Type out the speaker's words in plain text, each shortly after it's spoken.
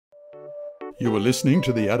You are listening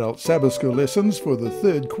to the Adult Sabbath School lessons for the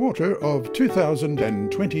third quarter of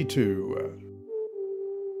 2022.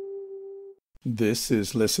 This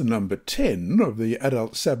is lesson number 10 of the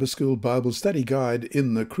Adult Sabbath School Bible Study Guide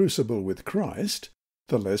in the Crucible with Christ.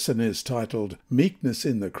 The lesson is titled Meekness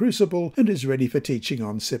in the Crucible and is ready for teaching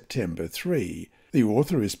on September 3. The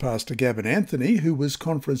author is Pastor Gavin Anthony, who was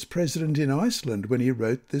conference president in Iceland when he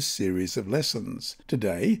wrote this series of lessons.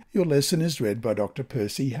 Today, your lesson is read by Dr.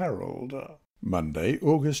 Percy Harrold. Monday,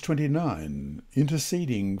 August 29,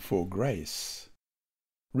 Interceding for Grace.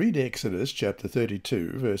 Read Exodus chapter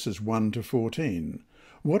 32, verses 1 to 14.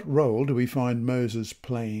 What role do we find Moses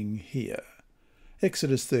playing here?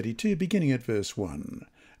 Exodus 32, beginning at verse 1.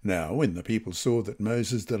 Now when the people saw that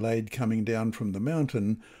Moses delayed coming down from the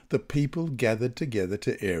mountain, the people gathered together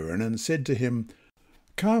to Aaron and said to him,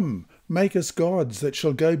 Come, make us gods that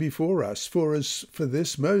shall go before us, for as for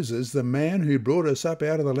this Moses, the man who brought us up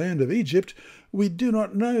out of the land of Egypt, we do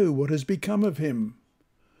not know what has become of him.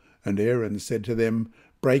 And Aaron said to them,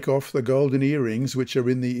 Break off the golden earrings which are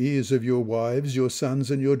in the ears of your wives, your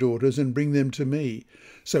sons and your daughters, and bring them to me.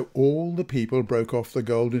 So all the people broke off the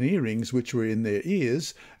golden earrings which were in their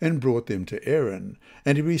ears, and brought them to Aaron.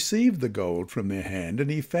 And he received the gold from their hand,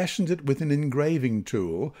 and he fashioned it with an engraving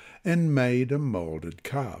tool, and made a moulded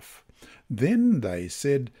calf. Then they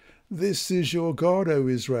said, This is your God, O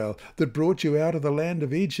Israel, that brought you out of the land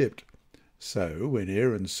of Egypt. So when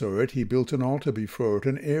Aaron saw it, he built an altar before it,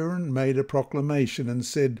 and Aaron made a proclamation and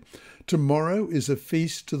said, Tomorrow is a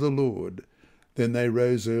feast to the Lord. Then they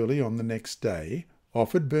rose early on the next day,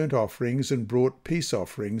 offered burnt offerings and brought peace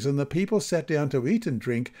offerings, and the people sat down to eat and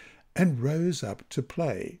drink, and rose up to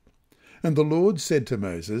play. And the Lord said to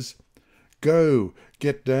Moses, Go,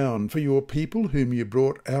 get down, for your people whom you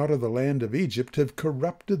brought out of the land of Egypt have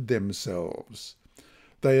corrupted themselves.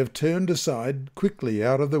 They have turned aside quickly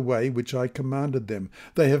out of the way which I commanded them.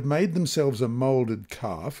 They have made themselves a moulded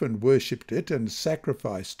calf, and worshipped it, and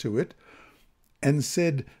sacrificed to it, and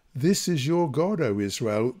said, This is your God, O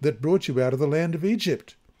Israel, that brought you out of the land of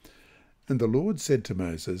Egypt. And the Lord said to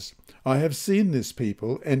Moses, I have seen this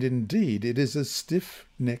people, and indeed it is a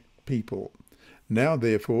stiff-necked people. Now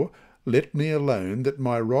therefore let me alone, that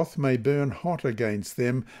my wrath may burn hot against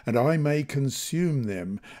them, and I may consume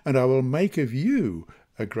them, and I will make of you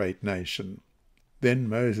a great nation. Then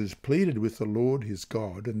Moses pleaded with the Lord his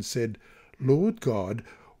God, and said, Lord God,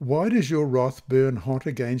 why does your wrath burn hot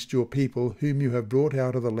against your people, whom you have brought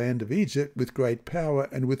out of the land of Egypt with great power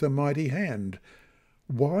and with a mighty hand?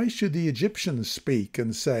 Why should the Egyptians speak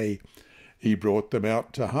and say, He brought them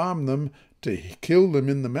out to harm them, to kill them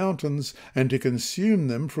in the mountains, and to consume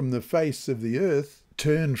them from the face of the earth?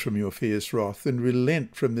 Turn from your fierce wrath, and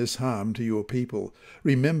relent from this harm to your people.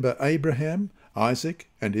 Remember Abraham, Isaac,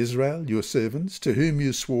 and Israel, your servants, to whom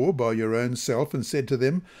you swore by your own self, and said to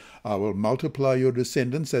them, I will multiply your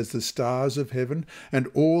descendants as the stars of heaven, and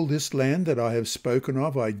all this land that I have spoken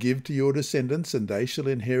of I give to your descendants, and they shall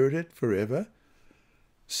inherit it forever.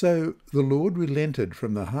 So the Lord relented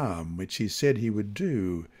from the harm which he said he would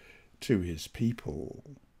do to his people.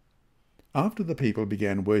 After the people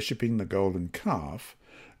began worshipping the golden calf,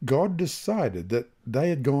 God decided that they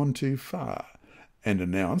had gone too far, and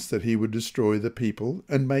announced that he would destroy the people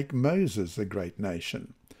and make Moses a great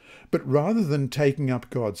nation. But rather than taking up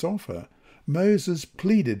God's offer, Moses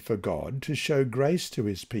pleaded for God to show grace to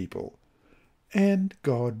his people, and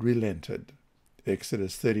God relented.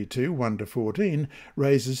 Exodus 32, 1-14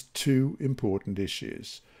 raises two important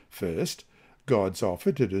issues. First, God's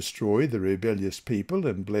offer to destroy the rebellious people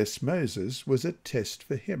and bless Moses was a test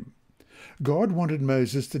for him. God wanted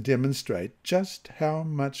Moses to demonstrate just how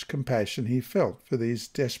much compassion he felt for these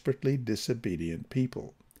desperately disobedient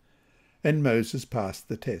people. And Moses passed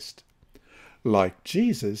the test. Like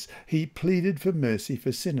Jesus, he pleaded for mercy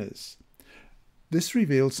for sinners. This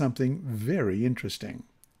reveals something very interesting.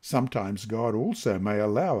 Sometimes God also may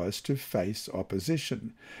allow us to face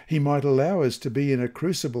opposition. He might allow us to be in a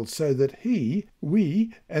crucible so that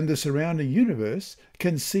we, and the surrounding universe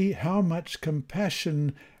can see how much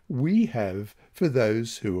compassion we have for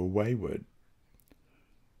those who are wayward.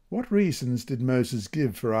 What reasons did Moses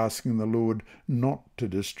give for asking the Lord not to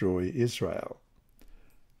destroy Israel?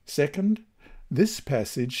 Second, this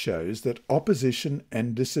passage shows that opposition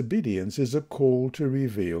and disobedience is a call to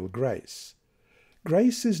reveal grace.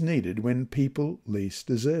 Grace is needed when people least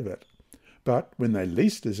deserve it, but when they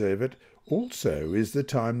least deserve it also is the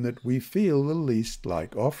time that we feel the least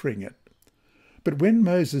like offering it. But when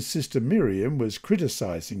Moses' sister Miriam was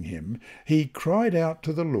criticizing him, he cried out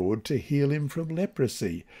to the Lord to heal him from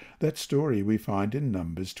leprosy. That story we find in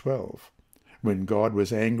Numbers 12. When God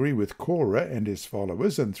was angry with Korah and his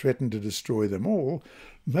followers and threatened to destroy them all,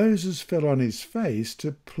 Moses fell on his face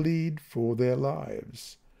to plead for their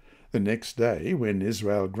lives. The next day, when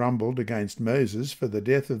Israel grumbled against Moses for the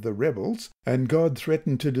death of the rebels, and God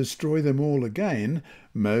threatened to destroy them all again,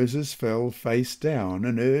 Moses fell face down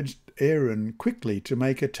and urged Aaron quickly to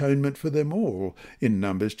make atonement for them all in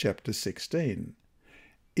Numbers chapter 16.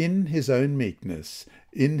 In his own meekness,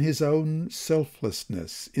 in his own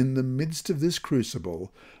selflessness, in the midst of this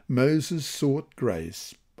crucible, Moses sought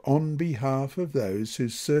grace on behalf of those who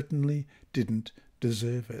certainly didn't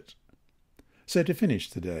deserve it. So to finish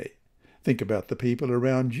today, think about the people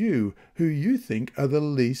around you who you think are the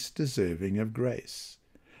least deserving of grace.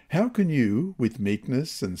 How can you, with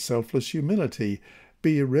meekness and selfless humility,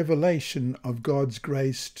 be a revelation of God's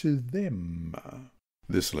grace to them?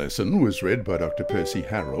 This lesson was read by Dr. Percy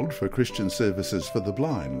Harrold for Christian Services for the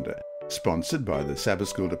Blind. Sponsored by the Sabbath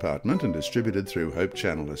School Department and distributed through Hope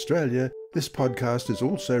Channel Australia, this podcast is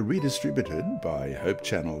also redistributed by Hope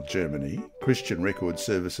Channel Germany, Christian Record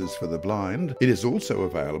Services for the Blind. It is also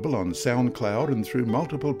available on SoundCloud and through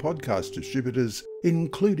multiple podcast distributors,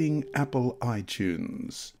 including Apple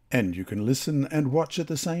iTunes. And you can listen and watch at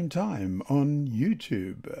the same time on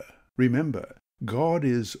YouTube. Remember, God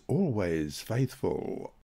is always faithful.